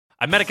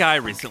I met a guy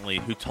recently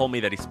who told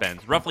me that he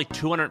spends roughly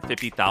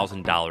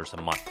 $250,000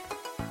 a month.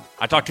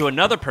 I talked to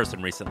another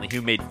person recently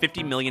who made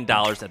 $50 million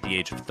at the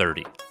age of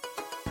 30.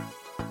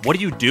 What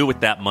do you do with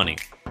that money?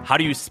 How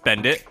do you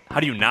spend it? How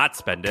do you not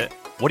spend it?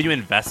 What do you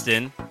invest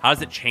in? How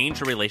does it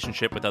change your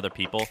relationship with other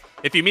people?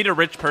 If you meet a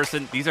rich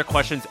person, these are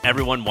questions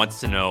everyone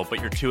wants to know,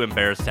 but you're too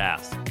embarrassed to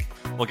ask.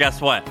 Well,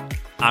 guess what?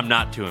 I'm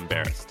not too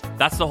embarrassed.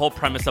 That's the whole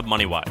premise of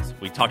MoneyWise.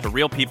 We talk to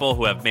real people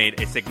who have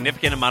made a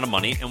significant amount of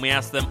money, and we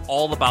ask them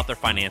all about their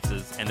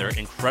finances, and they're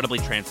incredibly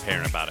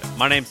transparent about it.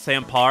 My name's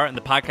Sam Parr, and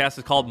the podcast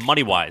is called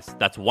MoneyWise.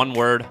 That's one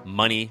word,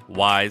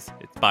 MoneyWise.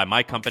 It's by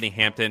my company,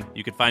 Hampton.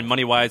 You can find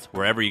MoneyWise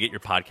wherever you get your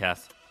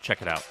podcasts.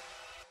 Check it out.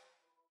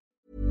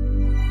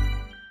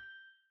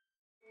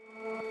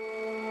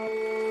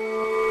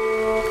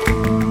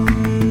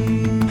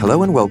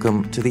 Hello and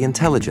welcome to The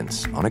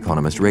Intelligence on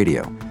Economist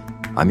Radio.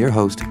 I'm your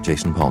host,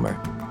 Jason Palmer.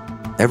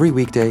 Every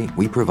weekday,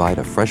 we provide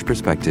a fresh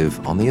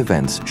perspective on the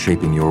events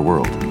shaping your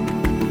world.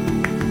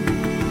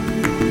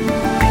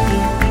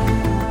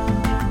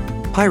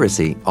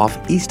 Piracy off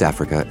East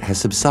Africa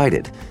has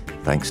subsided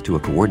thanks to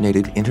a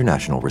coordinated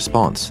international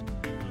response.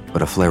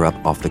 But a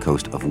flare-up off the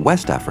coast of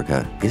West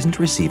Africa isn't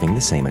receiving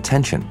the same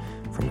attention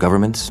from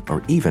governments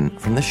or even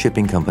from the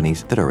shipping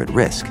companies that are at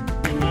risk.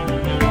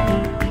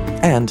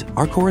 And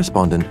our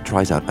correspondent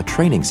tries out a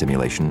training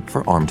simulation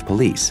for armed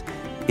police.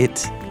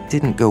 It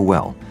didn't go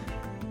well.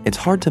 It's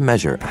hard to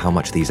measure how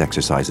much these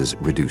exercises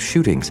reduce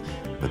shootings,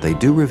 but they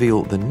do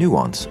reveal the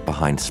nuance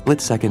behind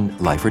split-second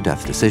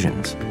life-or-death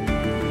decisions.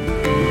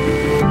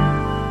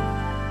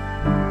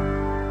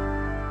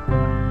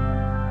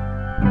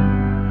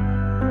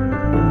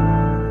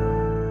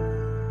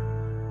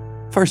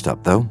 First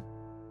up, though,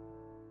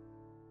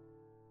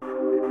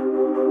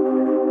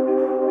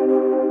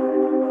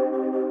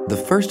 the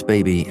first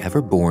baby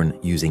ever born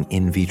using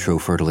in vitro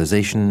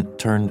fertilization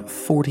turned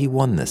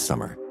 41 this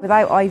summer.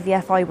 Without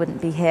IVF, I wouldn't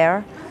be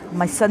here.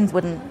 My sons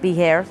wouldn't be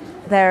here.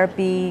 There'd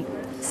be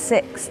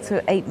 6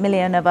 to 8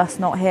 million of us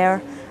not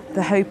here.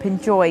 The hope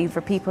and joy for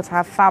people to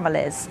have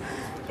families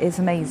is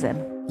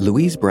amazing.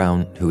 Louise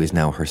Brown, who is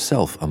now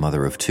herself a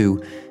mother of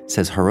 2,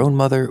 says her own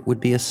mother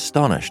would be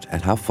astonished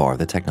at how far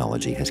the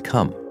technology has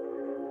come.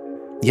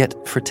 Yet,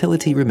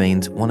 fertility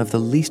remains one of the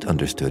least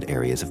understood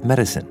areas of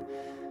medicine.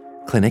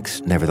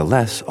 Clinics,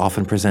 nevertheless,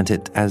 often present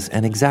it as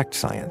an exact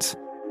science.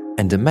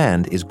 And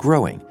demand is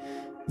growing.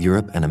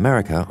 Europe and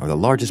America are the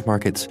largest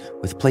markets,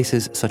 with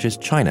places such as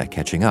China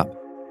catching up.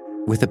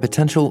 With the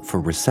potential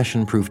for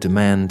recession-proof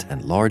demand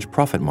and large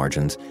profit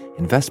margins,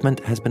 investment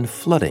has been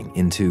flooding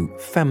into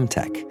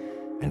femtech,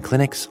 and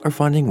clinics are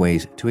finding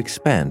ways to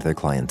expand their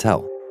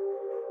clientele.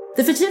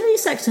 The fertility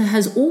sector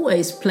has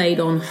always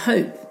played on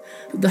hope,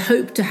 the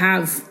hope to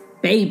have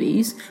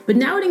babies, but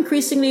now it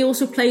increasingly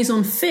also plays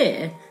on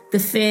fear. The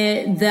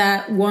fear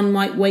that one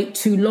might wait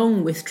too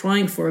long with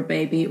trying for a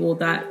baby or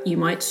that you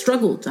might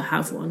struggle to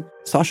have one.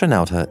 Sasha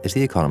Nauta is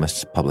The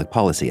Economist's public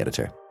policy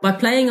editor. By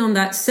playing on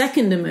that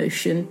second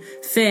emotion,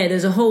 fear,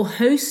 there's a whole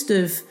host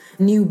of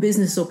new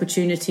business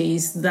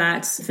opportunities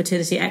that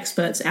fertility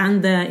experts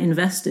and their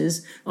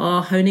investors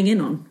are honing in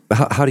on.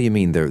 How do you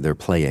mean they're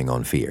playing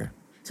on fear?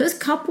 So as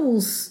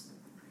couples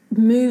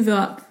move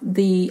up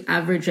the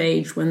average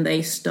age when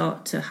they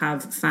start to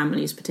have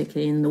families,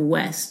 particularly in the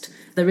West,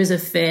 there is a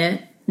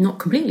fear, not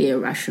completely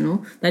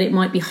irrational, that it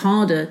might be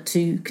harder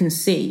to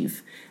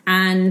conceive.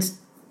 And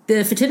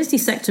the fertility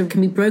sector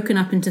can be broken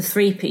up into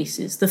 3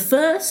 pieces. The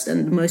first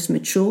and the most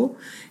mature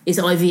is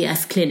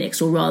IVF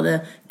clinics, or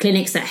rather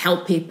clinics that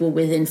help people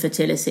with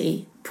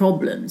infertility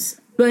problems.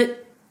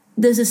 But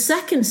there's a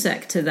second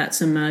sector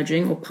that's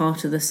emerging, or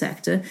part of the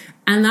sector,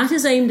 and that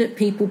is aimed at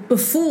people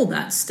before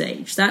that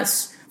stage.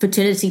 That's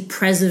fertility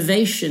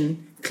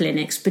preservation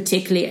clinics,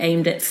 particularly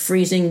aimed at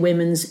freezing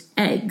women's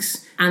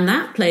eggs. And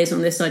that plays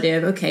on this idea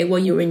of, okay, well,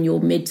 you're in your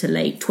mid to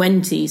late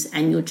 20s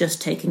and you're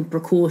just taking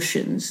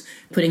precautions,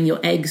 putting your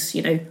eggs,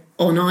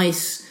 on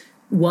ice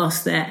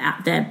whilst they're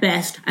at their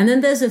best. And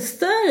then there's a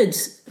third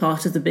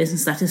part of the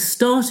business that is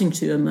starting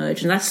to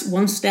emerge. And that's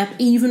one step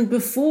even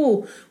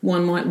before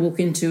one might walk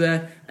into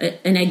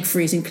an egg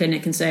freezing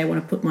clinic and say, I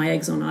want to put my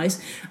eggs on ice.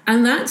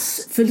 And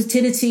that's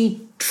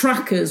fertility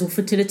trackers or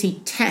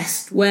fertility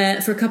tests,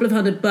 where for a couple of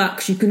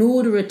 $100 you can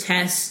order a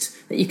test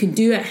that you can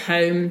do at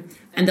home,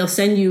 and they'll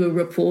send you a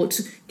report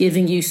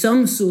giving you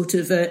some sort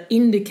of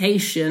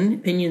indication,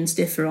 opinions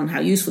differ on how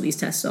useful these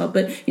tests are,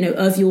 but,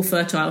 of your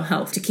fertile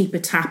health, to keep a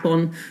tap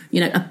on,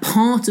 a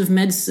part of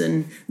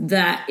medicine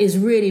that is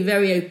really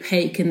very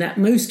opaque and that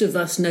most of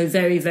us know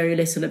very, very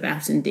little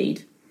about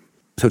indeed.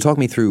 So talk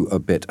me through a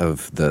bit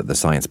of the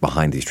science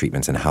behind these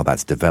treatments and how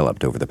that's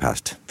developed over the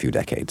past few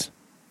decades.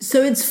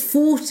 So it's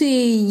 40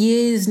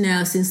 years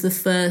now since the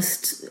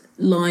first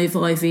live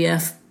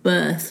IVF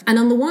birth. And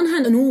on the one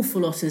hand, an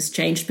awful lot has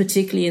changed,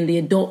 particularly in the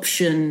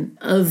adoption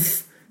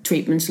of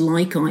treatments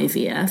like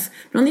IVF.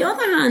 But on the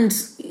other hand,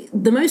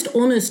 the most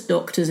honest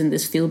doctors in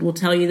this field will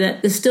tell you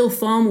that there's still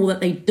far more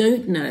that they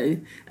don't know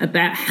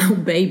about how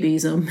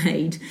babies are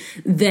made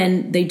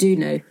than they do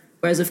know.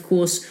 Whereas, of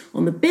course,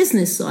 on the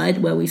business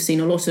side, where we've seen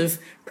a lot of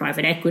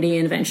private equity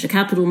and venture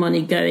capital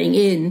money going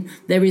in,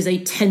 there is a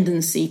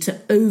tendency to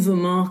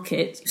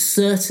overmarket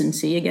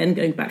certainty, again,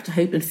 going back to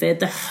hope and fear,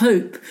 the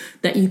hope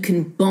that you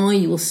can buy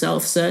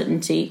yourself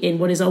certainty in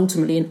what is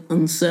ultimately an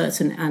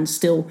uncertain and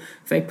still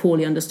very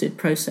poorly understood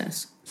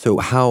process. So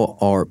how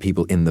are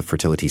people in the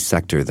fertility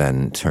sector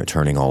then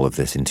turning all of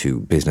this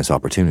into business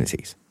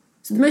opportunities?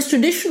 So the most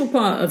traditional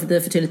part of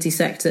the fertility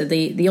sector,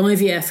 the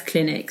IVF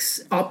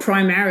clinics, are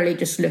primarily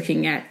just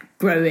looking at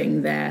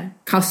growing their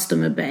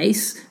customer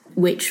base,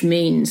 which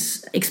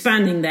means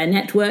expanding their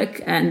network.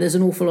 And there's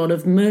an awful lot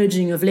of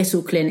merging of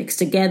little clinics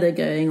together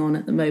going on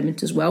at the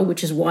moment as well,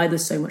 which is why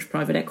there's so much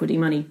private equity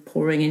money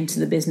pouring into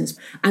the business.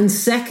 And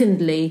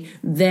secondly,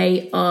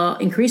 they are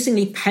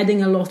increasingly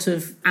peddling a lot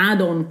of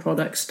add-on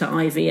products to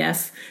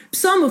IVF,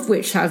 some of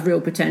which have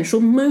real potential,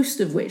 most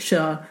of which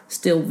are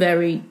still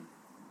very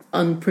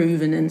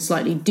unproven and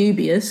slightly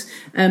dubious.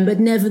 But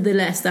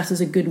nevertheless, that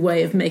is a good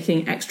way of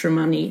making extra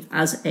money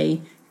as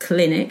a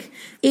clinic.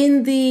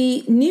 In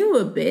the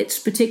newer bits,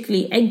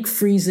 particularly egg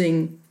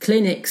freezing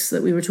clinics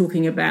that we were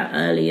talking about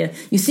earlier,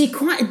 you see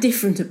quite a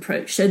different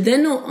approach. So they're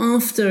not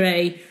after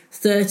a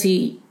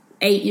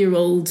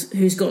 38-year-old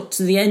who's got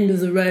to the end of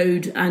the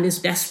road and is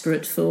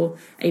desperate for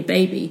a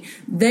baby.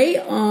 They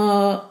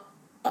are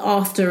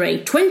after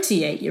a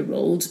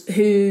 28-year-old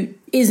who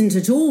isn't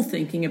at all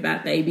thinking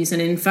about babies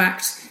and in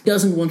fact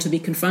doesn't want to be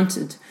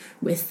confronted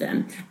with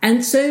them.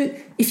 And so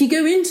if you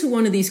go into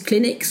one of these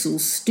clinics or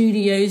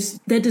studios,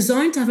 they're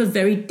designed to have a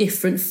very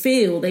different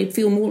feel. They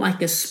feel more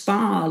like a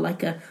spa,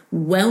 like a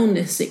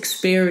wellness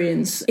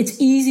experience. It's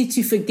easy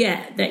to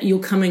forget that you're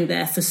coming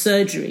there for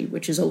surgery,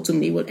 which is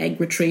ultimately what egg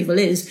retrieval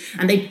is.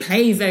 And they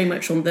play very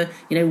much on the,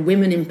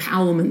 women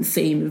empowerment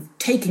theme of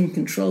taking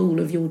control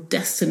of your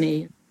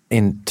destiny.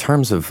 In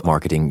terms of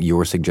marketing,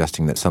 you're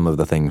suggesting that some of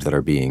the things that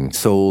are being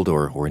sold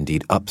or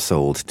indeed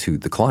upsold to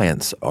the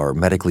clients are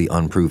medically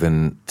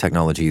unproven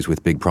technologies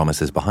with big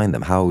promises behind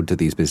them. How do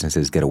these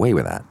businesses get away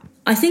with that?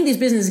 I think these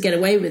businesses get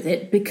away with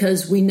it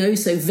because we know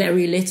so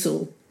very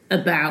little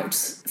about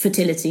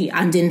fertility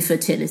and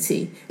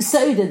infertility.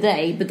 So do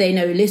they, but they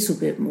know a little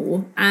bit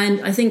more.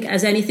 And I think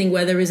as anything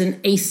where there is an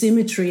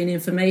asymmetry in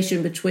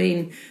information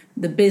between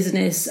the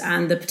business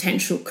and the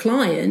potential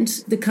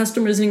client, the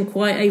customer is in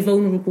quite a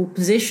vulnerable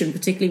position,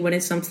 particularly when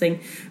it's something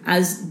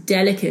as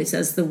delicate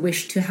as the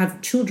wish to have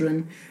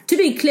children. To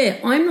be clear,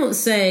 I'm not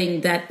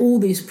saying that all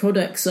these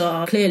products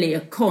are clearly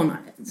a con.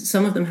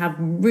 Some of them have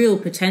real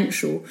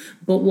potential,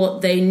 but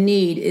what they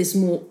need is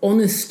more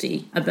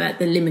honesty about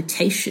the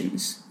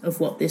limitations of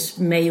what this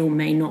may or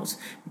may not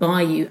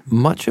buy you.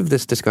 Much of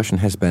this discussion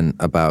has been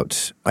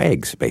about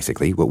eggs,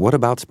 basically, but what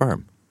about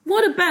sperm?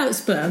 What about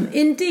sperm?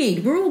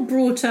 Indeed, we're all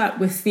brought up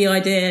with the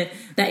idea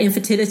that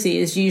infertility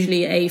is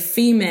usually a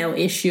female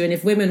issue, and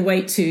if women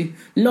wait too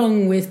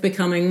long with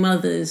becoming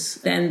mothers,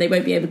 then they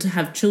won't be able to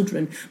have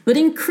children. But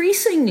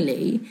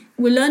increasingly,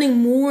 we're learning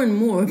more and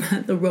more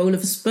about the role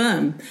of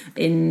sperm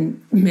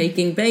in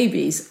making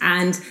babies,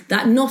 and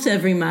that not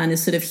every man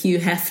is sort of Hugh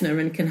Hefner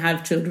and can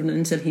have children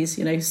until he's,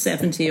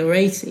 70 or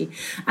 80.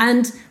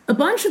 And a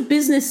bunch of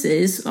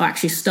businesses, or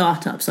actually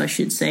startups, I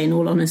should say, in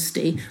all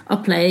honesty,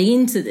 are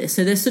playing into this.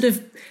 So there's sort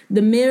of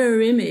the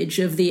mirror image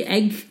of the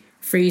egg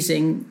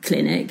freezing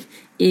clinic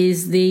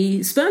is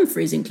the sperm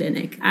freezing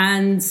clinic.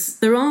 And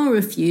there are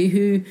a few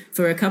who,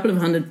 for a couple of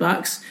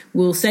 $100,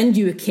 will send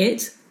you a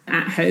kit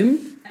at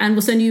home and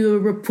will send you a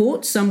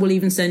report. Some will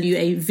even send you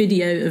a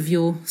video of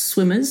your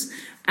swimmers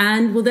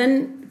and will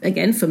then,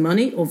 again, for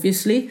money,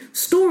 obviously,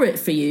 store it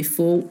for you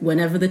for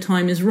whenever the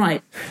time is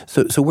right.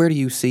 So where do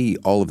you see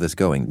all of this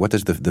going? What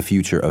does the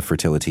future of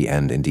fertility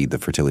and indeed the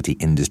fertility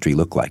industry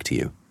look like to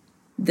you?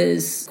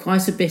 There's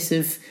quite a bit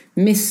of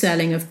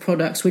mis-selling of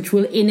products, which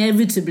will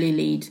inevitably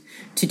lead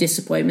to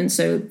disappointment.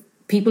 So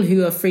people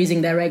who are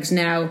freezing their eggs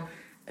now,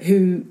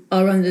 who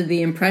are under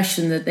the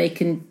impression that they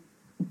can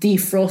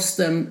defrost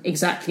them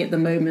exactly at the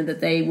moment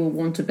that they will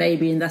want a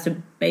baby and that a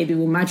baby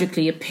will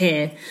magically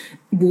appear,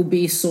 will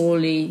be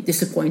sorely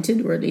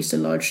disappointed, or at least a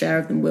large share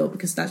of them will,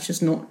 because that's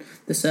just not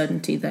the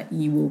certainty that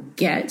you will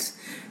get.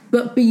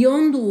 But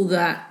beyond all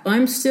that,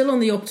 I'm still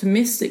on the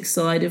optimistic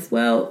side of,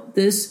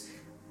 there's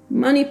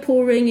money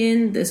pouring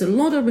in, there's a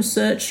lot of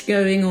research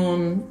going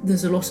on,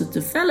 there's a lot of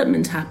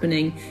development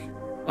happening.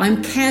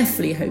 I'm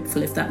carefully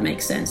hopeful, if that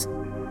makes sense.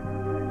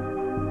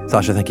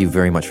 Sasha, thank you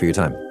very much for your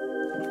time.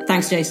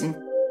 Thanks, Jason.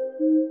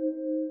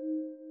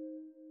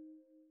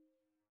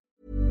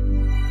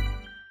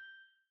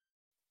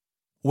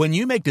 When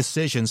you make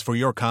decisions for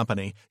your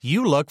company,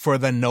 you look for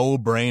the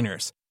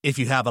no-brainers. If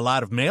you have a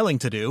lot of mailing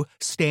to do,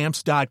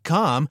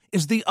 Stamps.com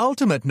is the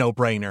ultimate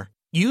no-brainer.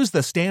 Use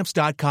the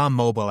Stamps.com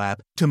mobile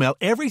app to mail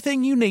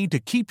everything you need to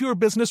keep your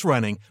business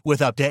running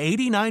with up to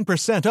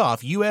 89%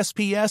 off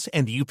USPS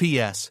and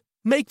UPS.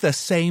 Make the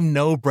same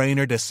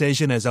no-brainer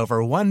decision as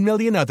over 1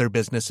 million other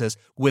businesses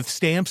with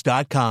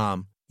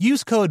Stamps.com.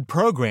 Use code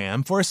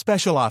PROGRAM for a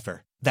special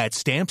offer. That's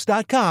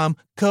Stamps.com,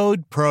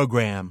 code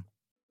PROGRAM.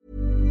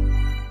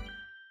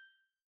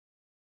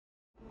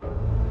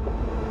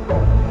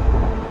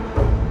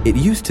 It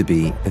used to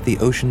be that the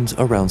oceans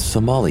around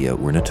Somalia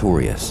were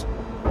notorious.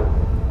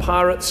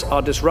 Pirates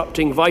are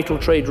disrupting vital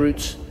trade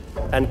routes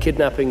and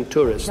kidnapping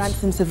tourists.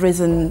 Ransoms have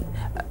risen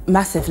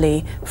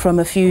massively from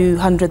a few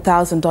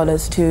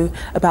 $100,000 to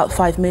about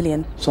 5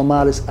 million.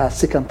 Somalis are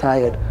sick and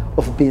tired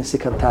of being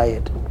sick and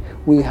tired.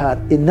 We had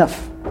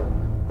enough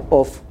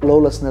of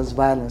lawlessness,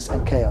 violence,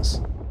 and chaos.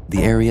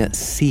 The area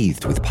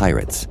seethed with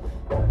pirates.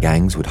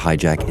 Gangs would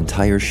hijack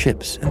entire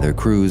ships and their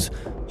crews,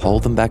 haul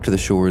them back to the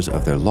shores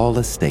of their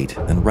lawless state,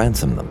 and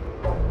ransom them.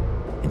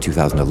 In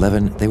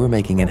 2011, they were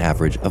making an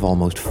average of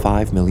almost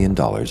 $5 million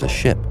a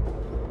ship.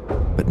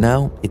 But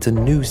now it's a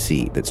new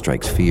sea that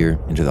strikes fear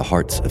into the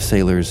hearts of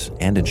sailors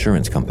and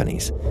insurance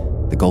companies,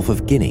 the Gulf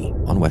of Guinea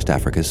on West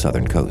Africa's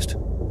southern coast.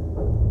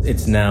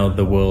 It's now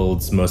the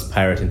world's most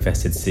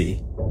pirate-infested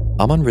sea.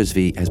 Aman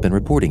Rizvi has been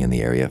reporting in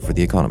the area for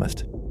The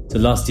Economist. So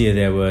last year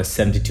there were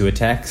 72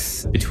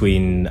 attacks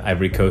between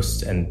Ivory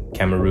Coast and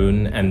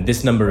Cameroon, and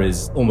this number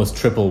is almost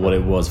triple what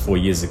it was 4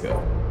 years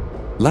ago.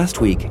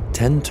 Last week,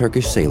 10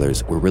 Turkish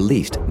sailors were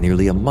released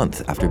nearly a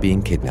month after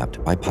being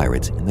kidnapped by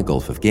pirates in the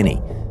Gulf of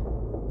Guinea.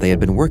 They had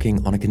been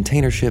working on a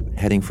container ship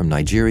heading from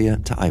Nigeria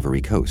to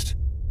Ivory Coast.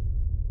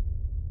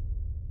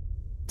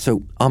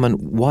 So, Aman,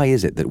 why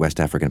is it that West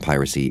African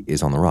piracy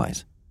is on the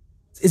rise?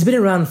 It's been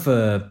around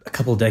for a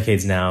couple of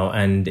decades now,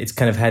 and it's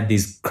kind of had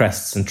these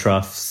crests and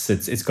troughs.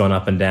 It's gone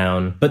up and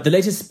down. But the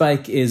latest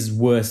spike is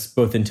worse,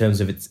 both in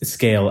terms of its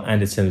scale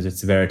and in terms of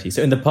its severity.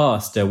 So in the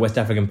past, West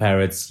African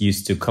pirates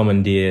used to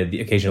commandeer the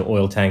occasional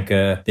oil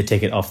tanker. They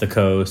take it off the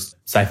coast,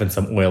 siphon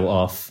some oil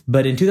off.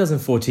 But in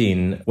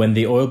 2014, when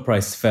the oil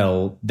price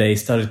fell, they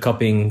started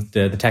copying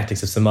the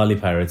tactics of Somali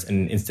pirates,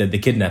 and instead they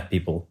kidnapped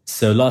people.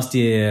 So last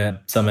year,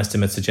 some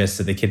estimates suggest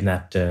that they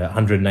kidnapped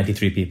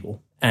 193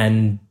 people.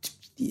 And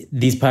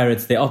these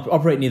pirates, they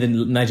operate near the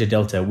Niger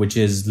Delta, which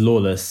is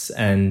lawless,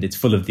 and it's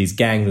full of these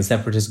gangs and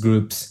separatist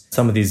groups.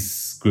 Some of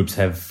these groups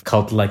have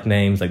cult-like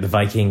names, like the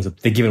Vikings.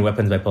 They're given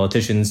weapons by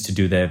politicians to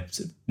do their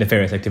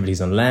nefarious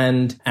activities on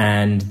land,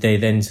 and they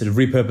then sort of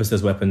repurpose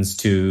those weapons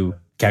to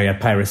carry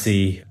out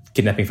piracy,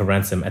 kidnapping for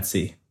ransom at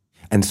sea.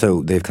 And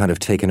so they've kind of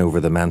taken over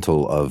the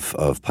mantle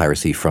of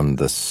piracy from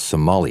the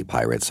Somali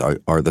pirates.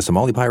 Are the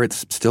Somali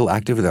pirates still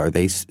active? Are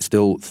they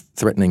still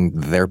threatening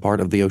their part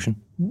of the ocean?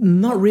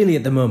 Not really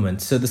at the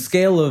moment. So the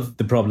scale of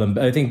the problem,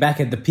 I think back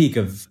at the peak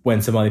of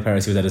when Somali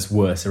piracy was at its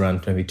worst,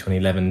 around maybe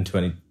 2011,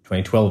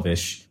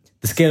 2012-ish,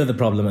 the scale of the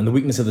problem and the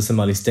weakness of the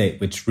Somali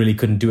state, which really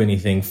couldn't do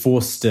anything,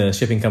 forced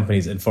shipping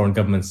companies and foreign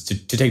governments to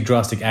take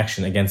drastic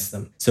action against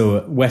them.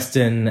 So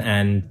Western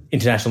and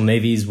international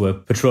navies were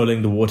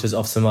patrolling the waters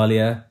off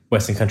Somalia.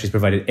 Western countries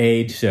provided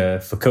aid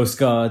for coast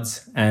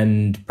guards,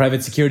 and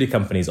private security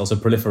companies also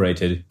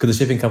proliferated because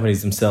the shipping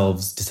companies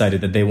themselves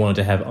decided that they wanted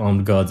to have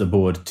armed guards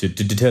aboard to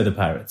deter the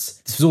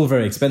pirates. This was all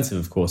very expensive,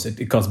 of course.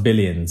 It cost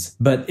billions,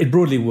 but it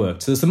broadly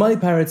worked. So the Somali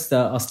pirates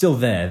are still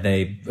there.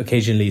 They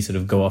occasionally sort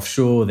of go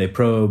offshore, they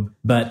probe,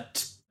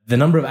 but the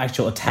number of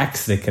actual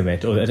attacks they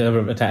commit or the number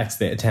of attacks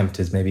they attempt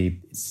has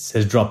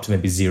dropped to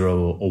maybe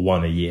 0 or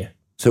 1 a year.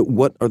 So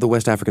what are the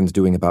West Africans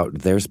doing about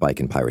their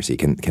spike in piracy?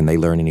 Can they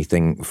learn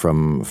anything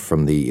from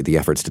the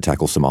efforts to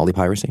tackle Somali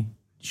piracy?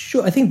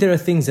 Sure, I think there are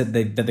things that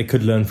they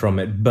could learn from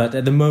it. But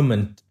at the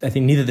moment, I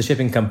think neither the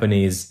shipping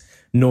companies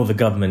nor the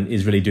government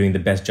is really doing the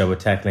best job of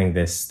tackling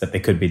this that they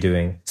could be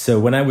doing.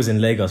 So when I was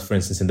in Lagos, for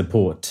instance, in the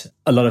port,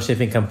 a lot of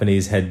shipping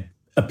companies had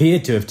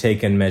appeared to have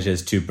taken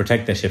measures to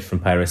protect their ships from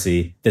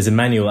piracy. There's a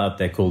manual out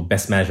there called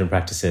Best Management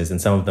Practices, and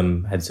some of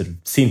them had sort of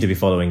seemed to be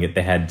following it.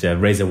 They had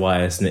razor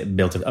wires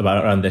built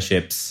around their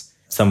ships.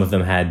 Some of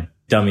them had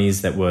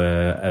dummies that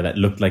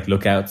looked like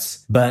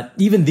lookouts. But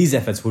even these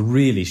efforts were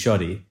really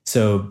shoddy.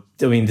 So,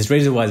 I mean, this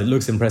razor wire, it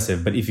looks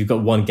impressive, but if you've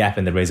got one gap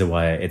in the razor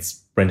wire,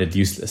 it's rendered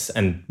useless.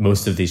 And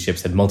most of these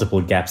ships had multiple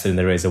gaps in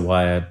the razor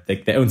wire.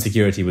 Their own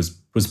security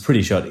was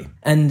pretty shoddy.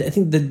 And I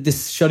think that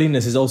this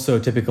shoddiness is also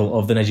typical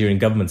of the Nigerian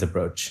government's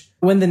approach.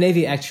 When the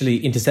Navy actually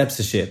intercepts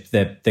a ship,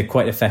 they're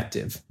quite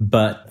effective.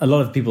 But a lot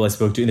of people I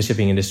spoke to in the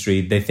shipping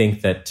industry, they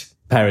think that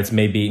pirates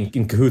may be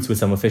in cahoots with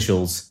some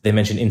officials. They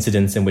mention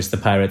incidents in which the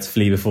pirates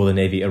flee before the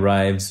Navy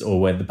arrives, or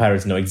where the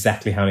pirates know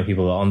exactly how many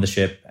people are on the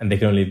ship, and they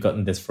can only have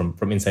gotten this from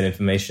inside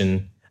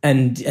information.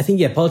 And I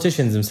think,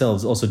 politicians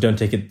themselves also don't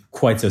take it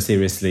quite so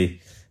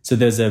seriously. So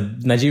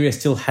Nigeria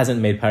still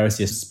hasn't made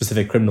piracy a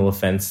specific criminal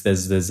offense.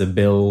 There's a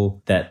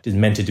bill that is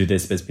meant to do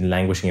this, but it's been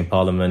languishing in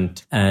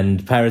Parliament.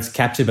 And pirates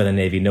captured by the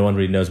Navy, no one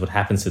really knows what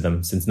happens to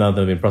them, since none of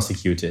them have been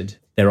prosecuted.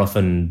 They're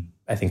often,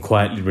 I think,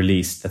 quietly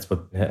released. That's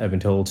what I've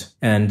been told.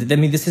 And I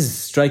mean, this is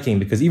striking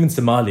because even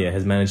Somalia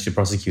has managed to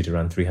prosecute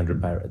around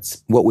 300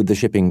 pirates. What would the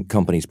shipping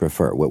companies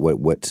prefer? What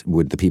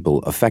would the people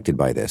affected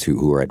by this,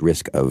 who are at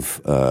risk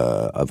of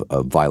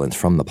violence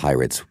from the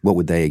pirates, what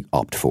would they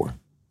opt for?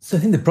 So I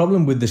think the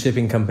problem with the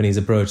shipping companies'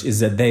 approach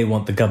is that they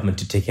want the government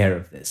to take care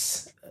of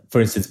this. For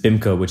instance,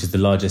 BIMCO, which is the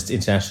largest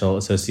international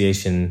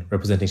association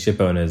representing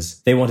ship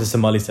owners, they want a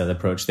Somali-style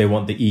approach. They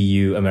want the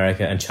EU,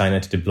 America, and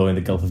China to deploy in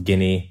the Gulf of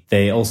Guinea.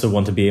 They also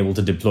want to be able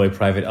to deploy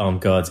private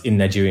armed guards in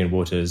Nigerian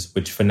waters,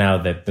 which for now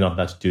they're not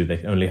allowed to do. They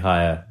can only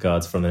hire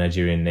guards from the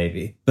Nigerian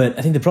Navy. But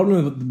I think the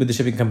problem with the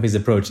shipping company's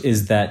approach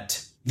is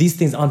that these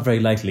things aren't very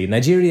likely.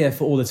 Nigeria,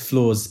 for all its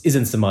flaws,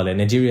 isn't Somalia.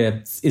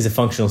 Nigeria is a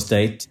functional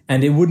state,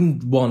 and it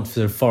wouldn't want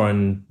sort of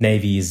foreign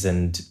navies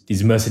and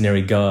these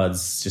mercenary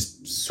guards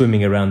just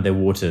swimming around their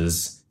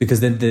waters,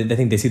 because then I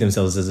think they see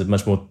themselves as a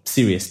much more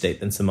serious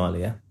state than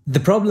Somalia. The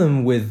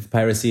problem with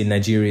piracy in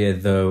Nigeria,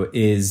 though,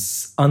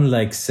 is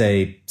unlike,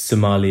 say,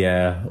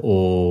 Somalia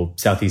or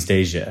Southeast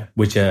Asia,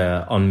 which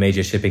are on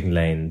major shipping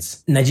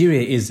lanes,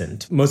 Nigeria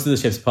isn't. Most of the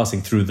ships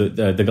passing through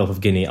the Gulf of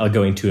Guinea are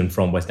going to and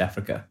from West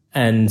Africa.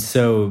 And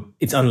so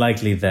it's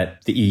unlikely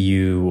that the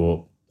EU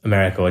or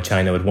America or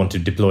China would want to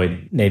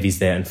deploy navies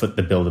there and foot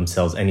the bill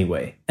themselves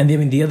anyway. And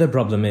the other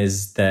problem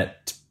is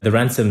that the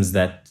ransoms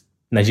that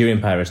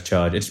Nigerian pirates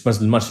charge, it's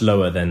much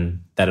lower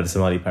than that of the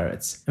Somali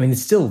pirates. I mean,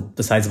 it's still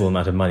a sizable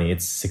amount of money.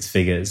 It's six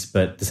figures,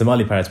 but the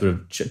Somali pirates would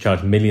have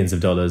charged millions of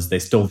dollars. They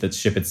stole the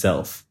ship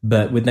itself.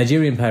 But with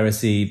Nigerian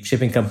piracy,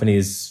 shipping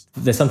companies,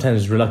 they're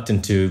sometimes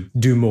reluctant to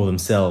do more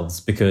themselves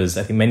because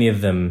I think many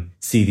of them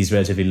see these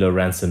relatively low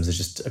ransoms as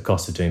just a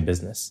cost of doing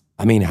business.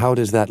 I mean, how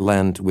does that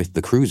land with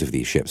the crews of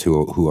these ships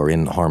who are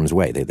in harm's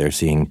way? They're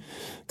seeing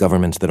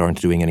governments that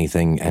aren't doing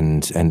anything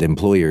and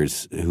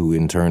employers who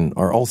in turn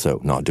are also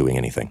not doing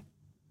anything.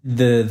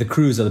 The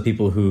crews are the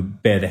people who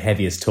bear the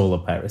heaviest toll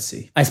of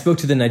piracy. I spoke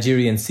to the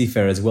Nigerian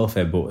Seafarers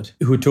Welfare Board,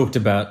 who talked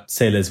about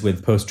sailors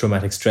with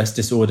post-traumatic stress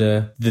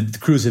disorder. The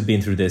crews have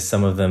been through this.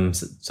 Some of them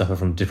suffer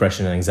from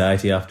depression and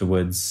anxiety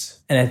afterwards.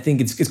 And I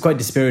think it's quite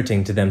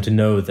dispiriting to them to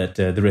know that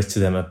the risks to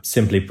them are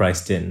simply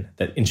priced in,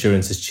 that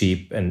insurance is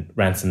cheap and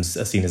ransoms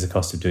are seen as a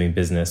cost of doing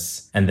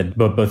business, and that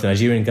both the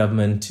Nigerian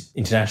government,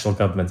 international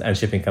governments, and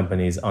shipping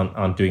companies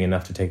aren't doing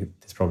enough to take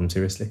this problem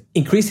seriously.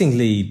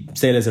 Increasingly,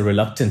 sailors are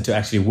reluctant to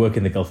actually work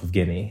in the Gulf of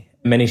Guinea.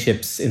 Many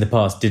ships in the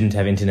past didn't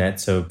have internet,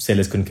 so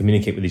sailors couldn't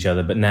communicate with each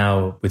other. But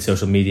now, with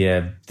social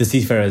media, the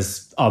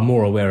seafarers are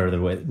more aware of the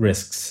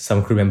risks.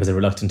 Some crew members are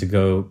reluctant to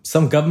go.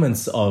 Some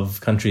governments of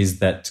countries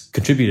that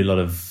contribute a lot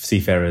of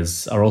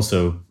seafarers are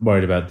also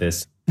worried about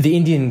this. The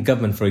Indian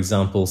government, for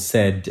example,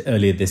 said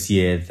earlier this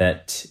year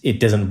that it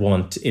doesn't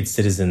want its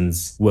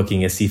citizens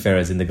working as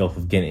seafarers in the Gulf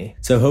of Guinea.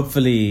 So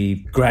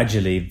hopefully,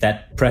 gradually,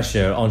 that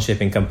pressure on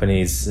shipping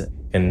companies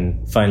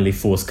can finally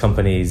force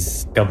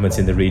companies, governments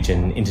in the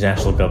region,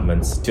 international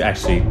governments to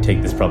actually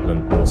take this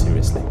problem more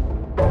seriously.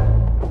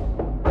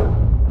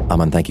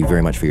 Aman, thank you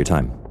very much for your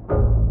time.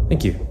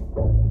 Thank you.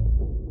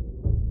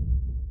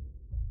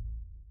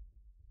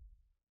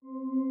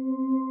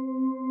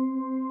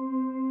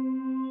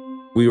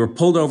 We were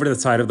pulled over to the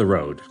side of the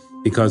road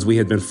because we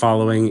had been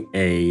following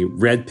a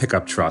red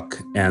pickup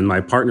truck, and my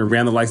partner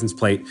ran the license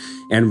plate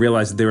and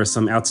realized that there were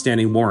some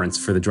outstanding warrants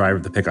for the driver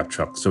of the pickup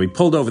truck. So we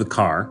pulled over the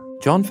car.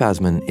 John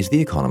Fasman is The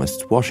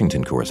Economist's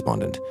Washington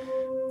correspondent.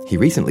 He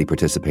recently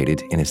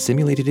participated in a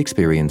simulated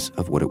experience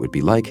of what it would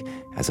be like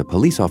as a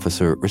police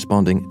officer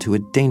responding to a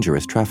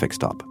dangerous traffic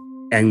stop.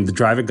 And the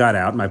driver got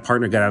out, my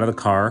partner got out of the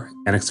car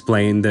and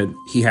explained that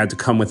he had to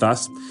come with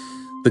us.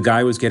 The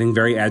guy was getting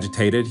very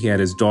agitated. He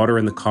had his daughter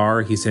in the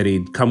car. He said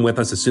he'd come with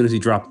us as soon as he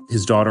dropped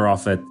his daughter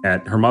off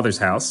at her mother's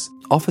house.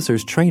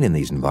 Officers train in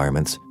these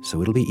environments,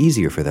 so it'll be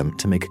easier for them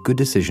to make good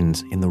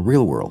decisions in the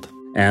real world.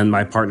 And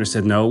my partner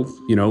said, no,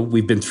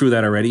 we've been through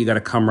that already. You got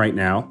to come right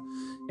now.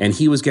 And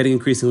he was getting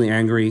increasingly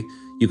angry.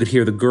 You could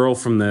hear the girl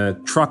from the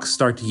truck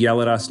start to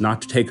yell at us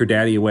not to take her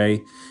daddy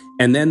away.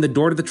 And then the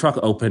door to the truck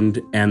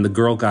opened and the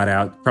girl got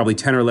out, probably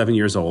 10 or 11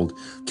 years old,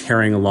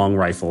 carrying a long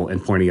rifle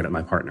and pointing it at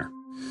my partner.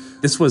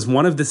 This was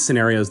one of the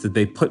scenarios that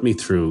they put me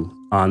through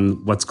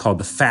on what's called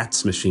the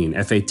FATS machine,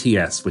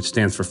 FATS, which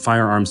stands for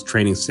Firearms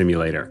Training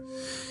Simulator.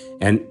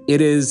 And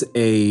it is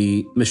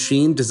a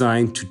machine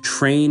designed to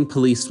train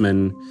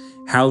policemen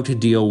how to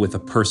deal with a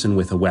person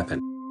with a weapon.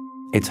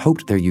 It's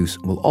hoped their use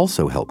will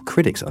also help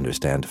critics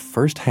understand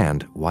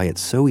firsthand why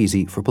it's so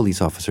easy for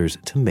police officers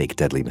to make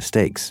deadly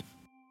mistakes.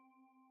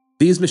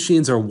 These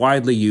machines are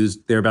widely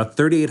used. There are about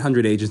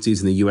 3,800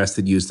 agencies in the U.S.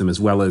 that use them, as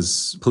well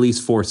as police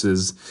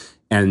forces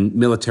and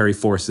military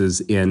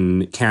forces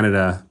in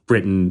Canada,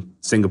 Britain,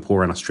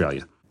 Singapore, and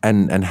Australia.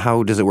 And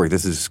how does it work?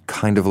 This is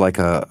kind of like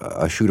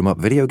a shoot-'em-up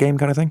video game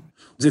kind of thing?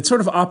 It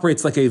sort of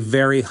operates like a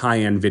very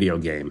high-end video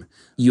game.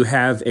 You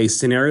have a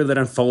scenario that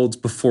unfolds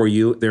before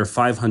you. There are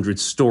 500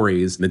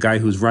 stories. The guy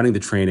who's running the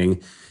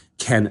training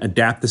can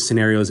adapt the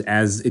scenarios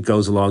as it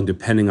goes along,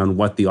 depending on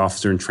what the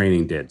officer in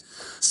training did.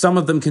 Some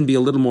of them can be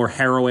a little more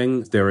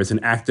harrowing. There is an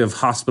active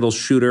hospital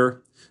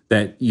shooter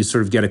that you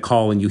sort of get a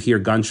call and you hear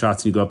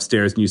gunshots and you go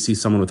upstairs and you see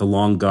someone with a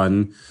long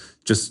gun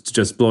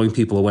just blowing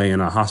people away in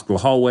a hospital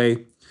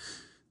hallway.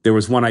 There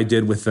was one I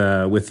did with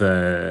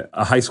a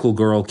high school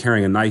girl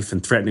carrying a knife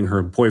and threatening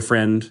her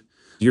boyfriend.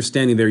 You're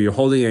standing there, you're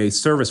holding a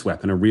service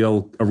weapon, a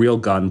real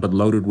gun, but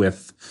loaded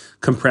with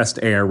compressed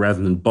air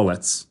rather than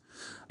bullets.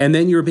 And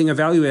then you're being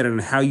evaluated on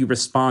how you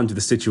respond to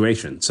the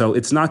situation. So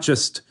it's not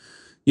just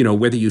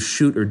whether you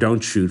shoot or don't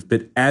shoot,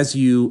 but as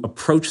you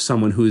approach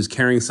someone who is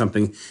carrying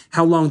something,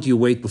 how long do you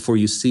wait before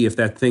you see if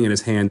that thing in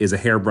his hand is a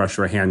hairbrush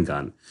or a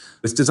handgun?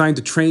 It's designed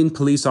to train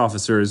police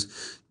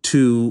officers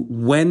to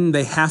when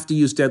they have to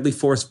use deadly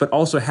force, but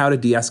also how to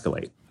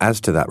de-escalate. As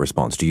to that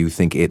response, do you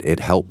think it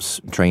helps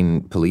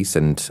train police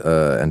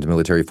and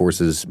military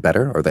forces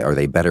better? Are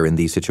they better in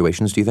these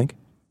situations, do you think?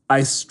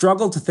 I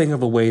struggle to think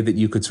of a way that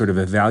you could sort of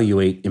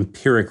evaluate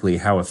empirically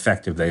how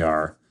effective they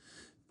are,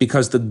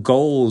 because the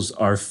goals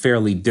are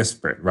fairly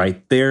disparate,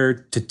 right? They're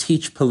to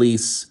teach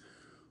police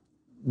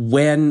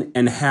when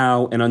and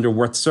how and under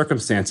what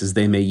circumstances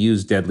they may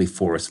use deadly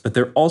force, but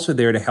they're also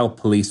there to help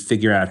police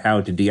figure out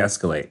how to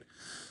de-escalate.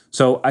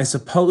 So I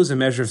suppose a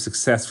measure of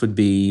success would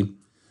be,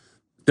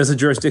 does a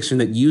jurisdiction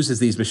that uses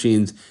these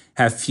machines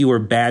have fewer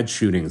bad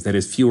shootings, that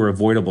is, fewer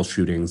avoidable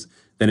shootings,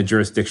 than a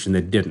jurisdiction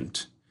that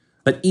didn't?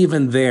 But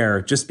even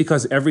there, just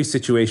because every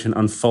situation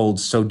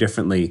unfolds so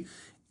differently,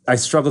 I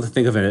struggle to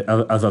think of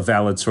a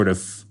valid sort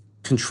of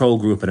control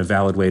group and a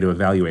valid way to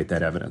evaluate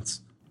that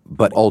evidence.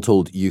 But all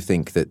told, you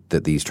think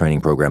that these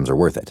training programs are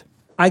worth it?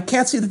 I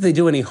can't see that they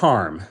do any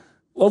harm.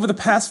 Over the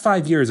past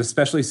 5 years,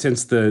 especially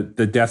since the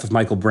death of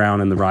Michael Brown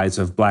and the rise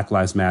of Black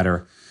Lives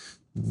Matter,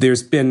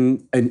 there's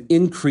been an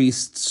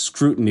increased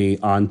scrutiny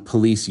on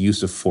police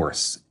use of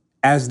force,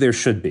 as there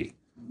should be.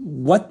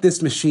 What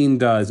this machine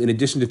does, in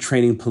addition to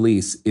training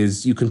police,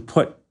 is you can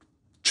put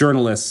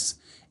journalists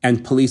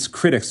and police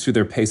critics through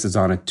their paces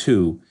on it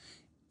too.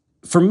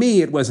 For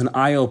me, it was an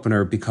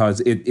eye-opener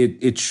because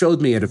it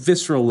showed me at a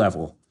visceral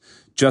level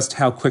just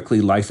how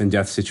quickly life and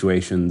death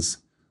situations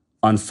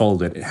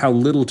unfolded, how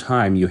little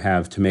time you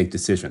have to make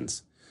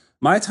decisions.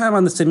 My time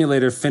on the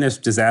simulator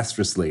finished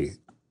disastrously.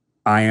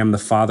 I am the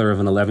father of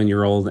an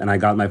 11-year-old, and I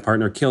got my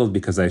partner killed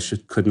because I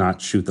could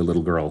not shoot the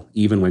little girl.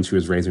 Even when she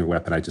was raising her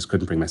weapon, I just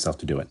couldn't bring myself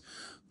to do it.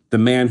 The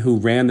man who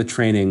ran the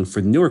training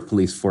for the Newark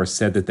police force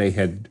said that they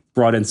had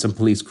brought in some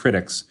police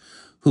critics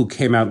who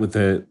came out with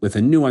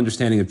a new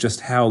understanding of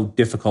just how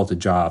difficult a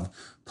job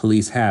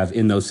police have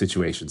in those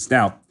situations.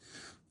 Now,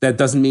 that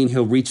doesn't mean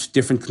he'll reach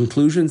different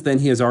conclusions than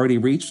he has already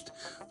reached,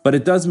 but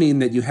it does mean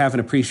that you have an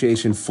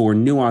appreciation for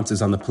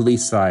nuances on the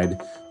police side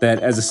that,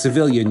 as a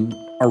civilian,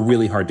 are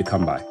really hard to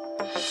come by.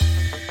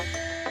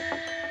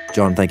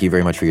 John, thank you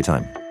very much for your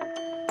time.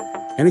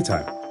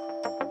 Anytime.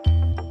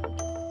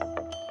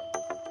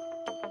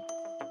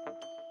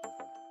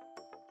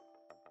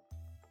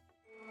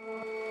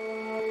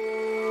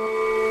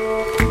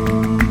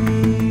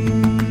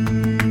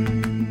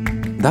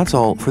 That's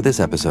all for this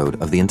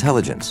episode of The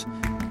Intelligence.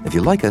 If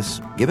you like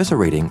us, give us a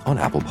rating on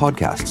Apple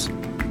Podcasts.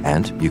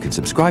 And you can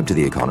subscribe to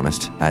The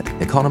Economist at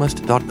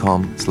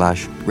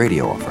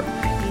economist.com/radio offer.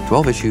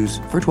 12 issues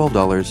for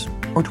 $12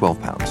 or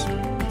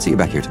 £12. See you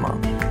back here tomorrow.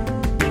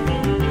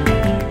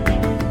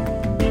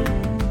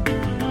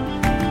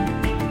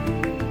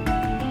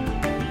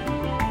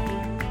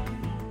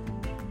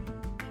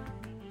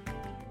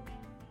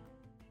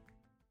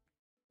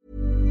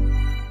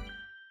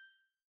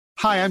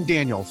 Hi, I'm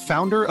Daniel,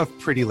 founder of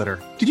Pretty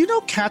Litter. Did you know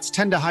cats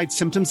tend to hide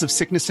symptoms of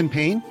sickness and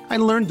pain? I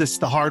learned this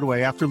the hard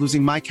way after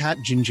losing my cat,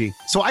 Gingy.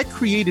 So I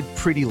created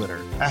Pretty Litter,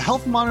 a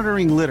health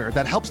monitoring litter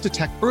that helps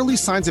detect early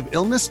signs of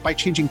illness by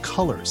changing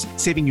colors,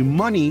 saving you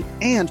money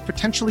and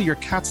potentially your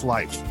cat's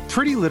life.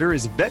 Pretty Litter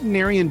is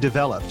veterinarian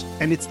developed,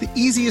 and it's the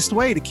easiest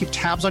way to keep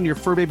tabs on your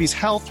fur baby's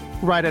health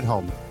right at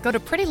home. Go to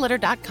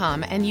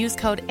prettylitter.com and use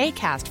code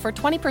ACAST for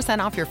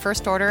 20% off your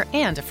first order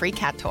and a free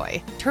cat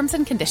toy. Terms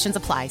and conditions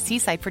apply. See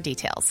site for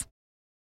details.